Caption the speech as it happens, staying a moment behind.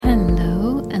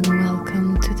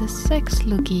Sex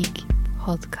Logik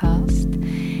podcast.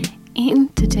 In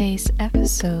today's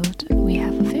episode, we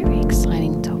have a very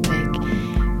exciting topic.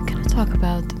 We're going to talk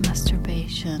about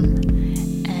masturbation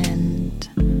and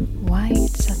why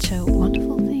it's such a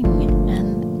wonderful thing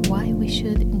and why we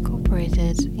should incorporate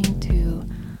it into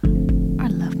our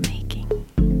lovemaking.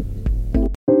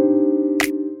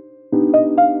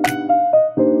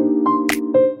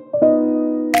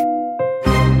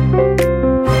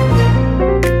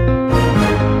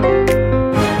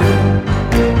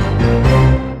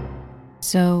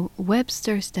 So,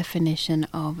 Webster's definition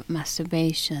of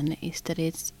masturbation is that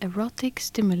it's erotic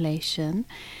stimulation,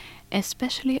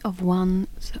 especially of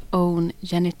one's own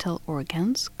genital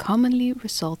organs, commonly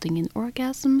resulting in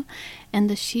orgasm and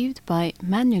achieved by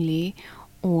manually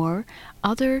or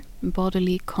other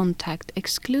bodily contact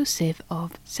exclusive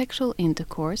of sexual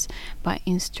intercourse by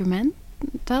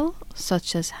instrumental,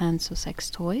 such as hands or sex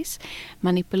toys,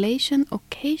 manipulation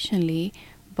occasionally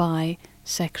by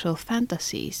sexual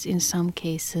fantasies, in some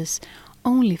cases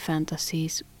only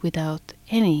fantasies without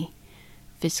any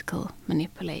physical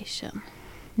manipulation.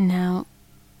 Now,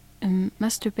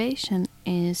 masturbation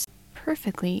is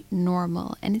perfectly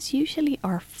normal and it's usually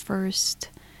our first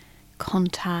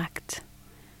contact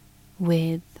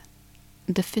with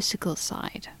the physical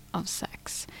side of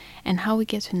sex and how we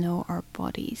get to know our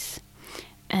bodies.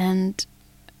 And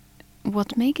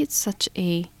what makes it such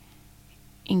a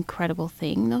incredible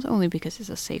thing, not only because it's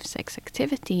a safe sex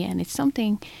activity and it's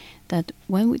something that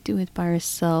when we do it by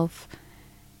ourselves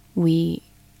we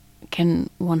can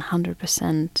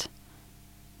 100%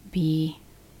 be,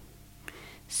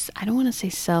 I don't want to say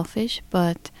selfish,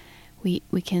 but we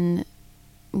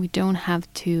don't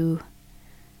have to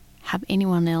have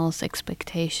anyone else's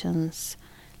expectations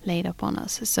laid upon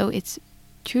us. So it's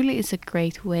truly is a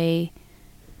great way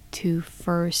to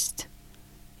first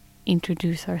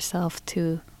introduce ourselves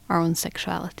to our own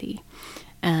sexuality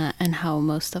and how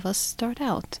most of us start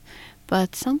out.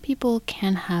 But some people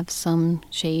can have some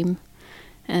shame,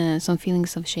 some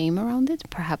feelings of shame around it,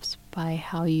 perhaps by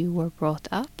how you were brought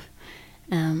up.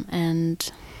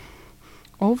 And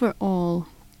overall,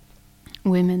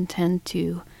 women tend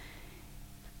to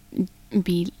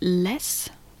be less,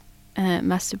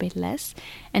 masturbate less,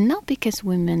 and not because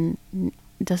women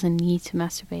doesn't need to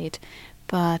masturbate,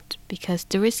 but because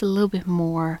there is a little bit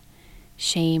more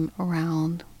shame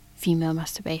around female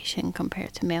masturbation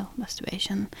compared to male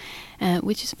masturbation,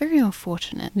 which is very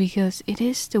unfortunate because it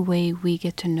is the way we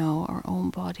get to know our own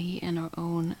body and our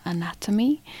own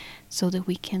anatomy so that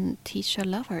we can teach our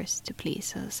lovers to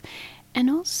please us. And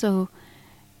also,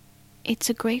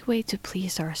 it's a great way to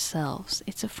please ourselves.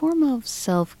 It's a form of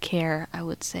self-care, I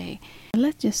would say.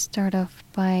 Let's just start off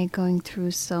by going through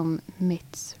some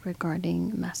myths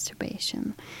regarding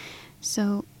masturbation.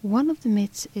 So, one of the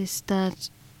myths is that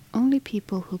only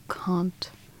people who can't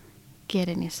get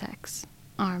any sex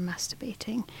are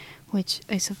masturbating, which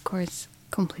is of course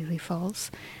completely false,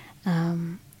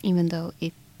 even though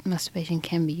masturbation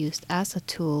can be used as a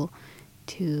tool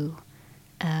to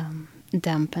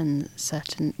dampen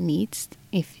certain needs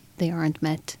if they aren't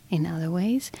met in other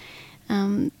ways.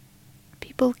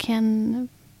 People can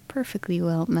perfectly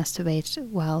well masturbate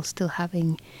while still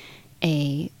having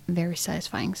a very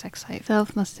satisfying sex life.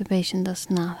 Self-masturbation does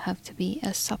not have to be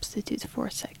a substitute for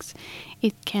sex.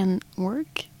 It can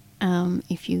work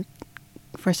if you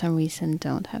for some reason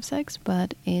don't have sex,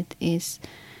 but it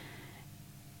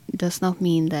does not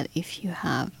mean that if you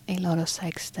have a lot of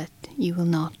sex that you will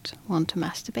not want to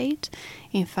masturbate.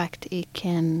 In fact, it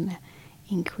can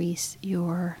increase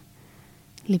your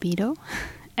libido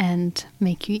and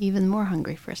make you even more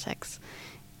hungry for sex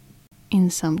in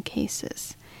some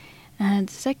cases. And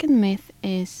the second myth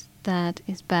is that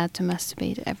it's bad to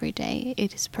masturbate every day.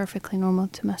 It is perfectly normal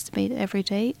to masturbate every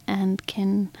day and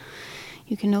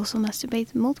you can also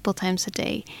masturbate multiple times a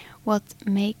day. What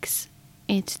makes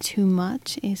it too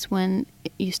much is when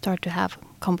you start to have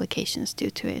complications due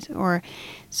to it, or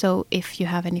so if you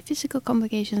have any physical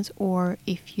complications, or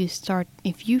if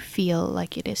you feel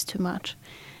like it is too much,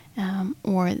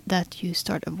 or that you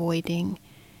start avoiding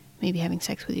maybe having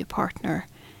sex with your partner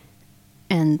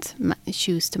and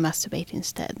choose to masturbate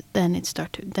instead, then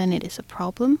it is a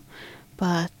problem.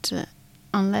 But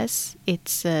unless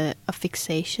it's a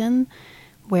fixation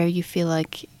where you feel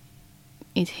like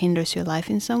it hinders your life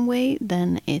in some way,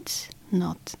 then it's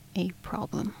not a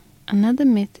problem. Another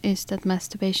myth is that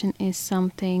masturbation is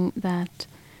something that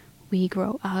we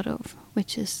grow out of,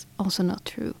 which is also not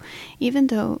true. Even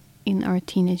though in our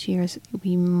teenage years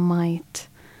we might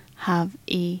have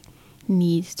a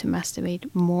need to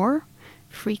masturbate more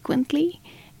frequently,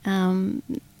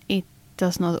 it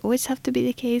does not always have to be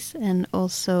the case, and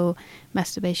also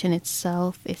masturbation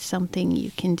itself is something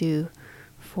you can do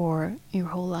for your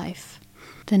whole life.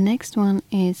 The next one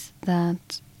is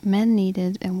that men need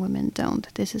it and women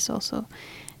don't. This is also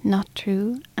not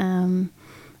true.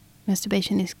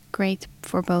 Masturbation is great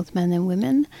for both men and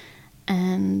women,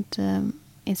 and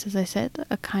it's, as I said,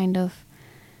 a kind of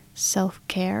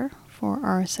self-care for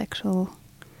our sexual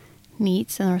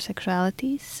needs and our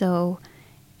sexuality. So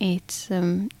it's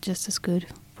just as good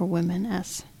for women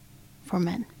as for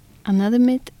men. Another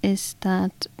myth is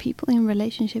that people in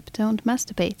relationship don't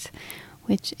masturbate,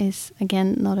 which is,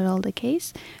 again, not at all the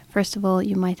case. First of all,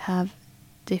 you might have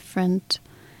different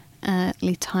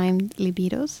timed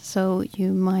libidos, so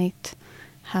you might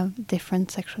have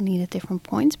different sexual need at different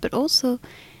points, but also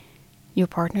your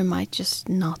partner might just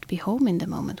not be home in the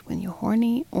moment when you're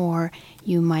horny, or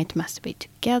you might masturbate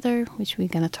together, which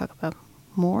we're going to talk about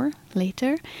more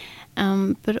later.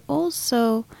 But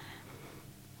also,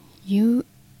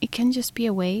 it can just be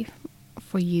a way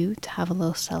for you to have a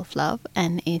little self-love,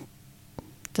 and it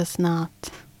does not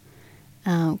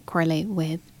correlate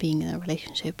with being in a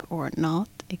relationship or not,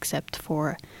 except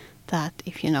for that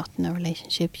if you're not in a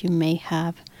relationship, you may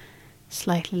have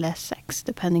slightly less sex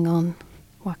depending on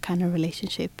what kind of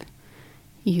relationship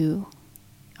you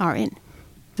are in.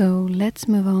 So let's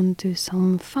move on to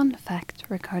some fun facts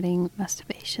regarding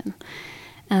masturbation.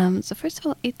 So first of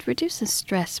all, it reduces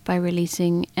stress by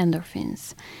releasing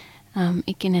endorphins.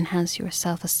 It can enhance your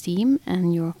self-esteem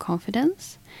and your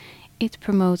confidence. It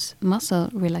promotes muscle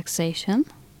relaxation.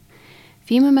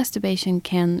 Female masturbation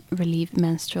can relieve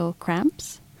menstrual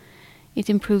cramps. It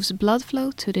improves blood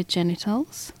flow to the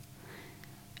genitals.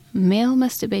 Male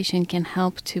masturbation can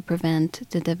help to prevent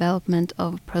the development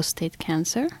of prostate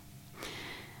cancer.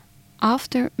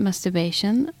 After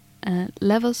masturbation,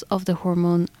 levels of the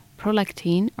hormone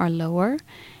prolactin are lower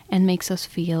and makes us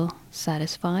feel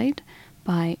satisfied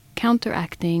by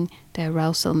counteracting the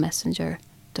arousal messenger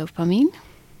dopamine.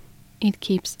 It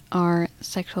keeps our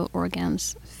sexual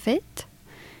organs fit.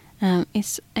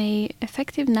 It's an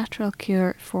effective natural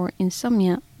cure for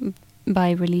insomnia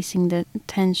by releasing the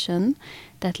tension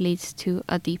that leads to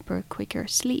a deeper, quicker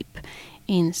sleep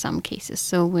in some cases.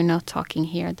 So we're not talking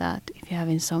here that if you have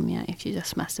insomnia, if you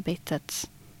just masturbate, that's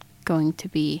going to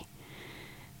be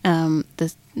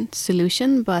the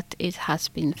solution, but it has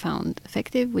been found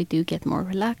effective. We do get more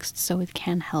relaxed, so it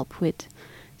can help with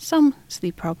some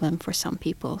sleep problem for some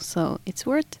people. So it's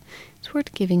worth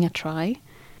giving a try.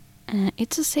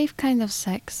 It's a safe kind of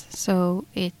sex, so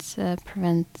it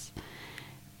prevents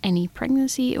any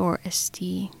pregnancy or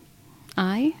STI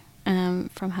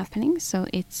from happening. So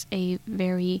it's a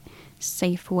very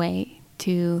safe way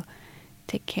to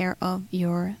take care of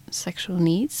your sexual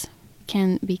needs. It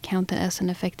can be counted as an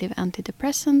effective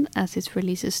antidepressant as it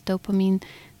releases dopamine,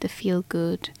 the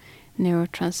feel-good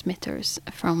neurotransmitters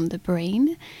from the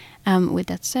brain. With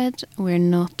that said, we're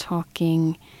not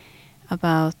talking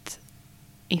about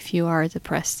if you are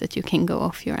depressed that you can go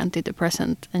off your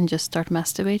antidepressant and just start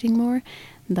masturbating more.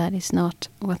 That is not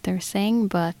what they're saying,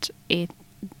 but it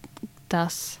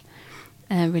does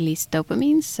release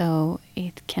dopamine, so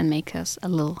it can make us a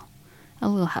little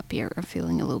happier or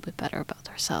feeling a little bit better about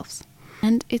ourselves.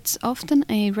 And it's often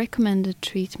a recommended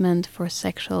treatment for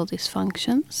sexual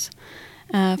dysfunctions.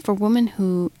 For women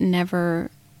who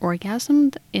never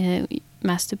orgasmed,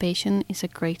 masturbation is a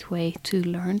great way to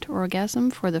learn to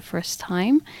orgasm for the first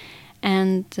time,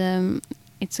 and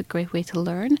it's a great way to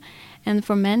learn. And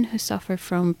for men who suffer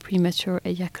from premature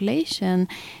ejaculation,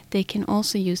 they can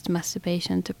also use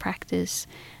masturbation to practice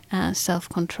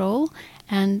self-control,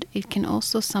 and it can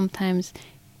also sometimes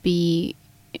be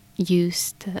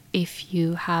used if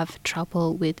you have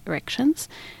trouble with erections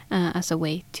as a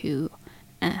way to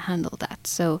handle that.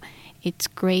 So it's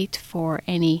great for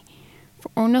any,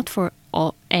 or not for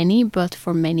all, any, but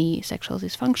for many sexual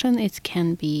dysfunction. It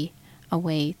can be a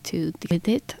way to deal with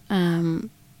it,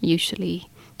 usually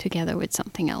together with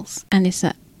something else. And it's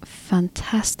a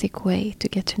fantastic way to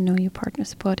get to know your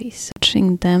partner's bodies.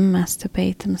 Watching them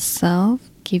masturbate themselves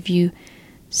give you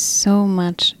so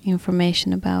much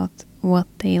information about what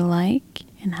they like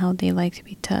and how they like to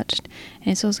be touched. And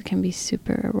it also can be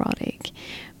super erotic.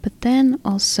 But then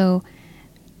also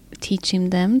teaching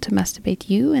them to masturbate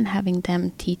you and having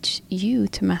them teach you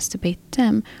to masturbate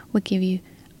them will give you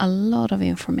a lot of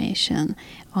information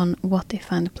on what they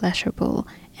find pleasurable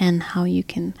and how you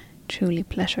can truly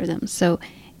pleasure them. So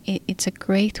it's a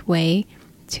great way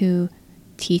to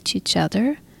teach each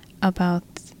other about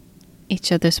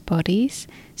each other's bodies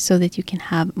so that you can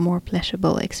have more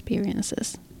pleasurable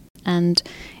experiences. And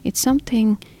it's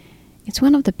something it's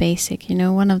one of the basic,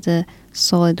 one of the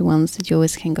solid ones that you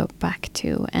always can go back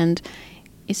to. And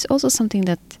it's also something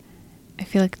that I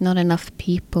feel like not enough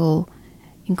people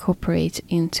incorporate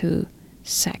into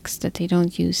sex, that they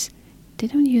don't use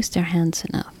their hands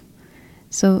enough.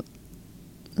 So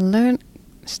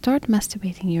start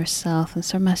masturbating yourself and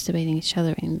start masturbating each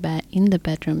other in the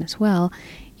bedroom as well.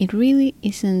 It really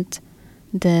isn't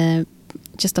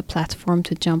just a platform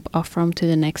to jump off from to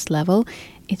the next level.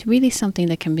 It's really something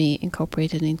that can be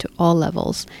incorporated into all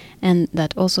levels, and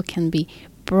that also can be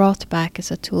brought back as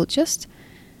a tool, just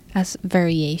as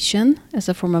variation, as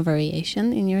a form of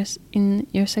variation in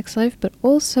your sex life. But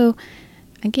also,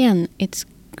 again, it's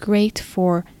great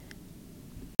for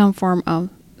some form of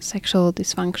sexual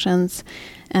dysfunctions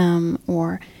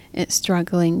or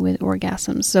struggling with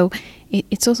orgasms. So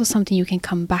it's also something you can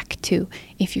come back to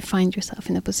if you find yourself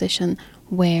in a position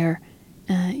where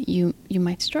you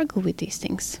might struggle with these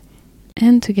things.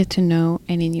 And to get to know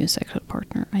any new sexual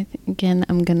partner. Again,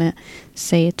 I'm gonna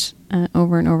say it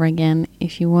over and over again.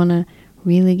 If you want to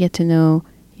really get to know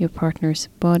your partner's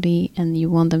body and you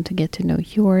want them to get to know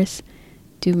yours,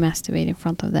 do masturbate in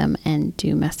front of them, and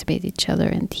do masturbate each other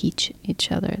and teach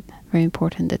each other. Very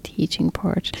important, the teaching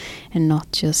part, and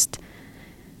not just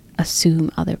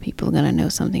assume other people are gonna know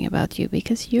something about you,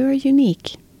 because you're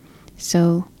unique.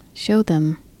 So show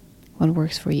them what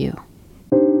works for you.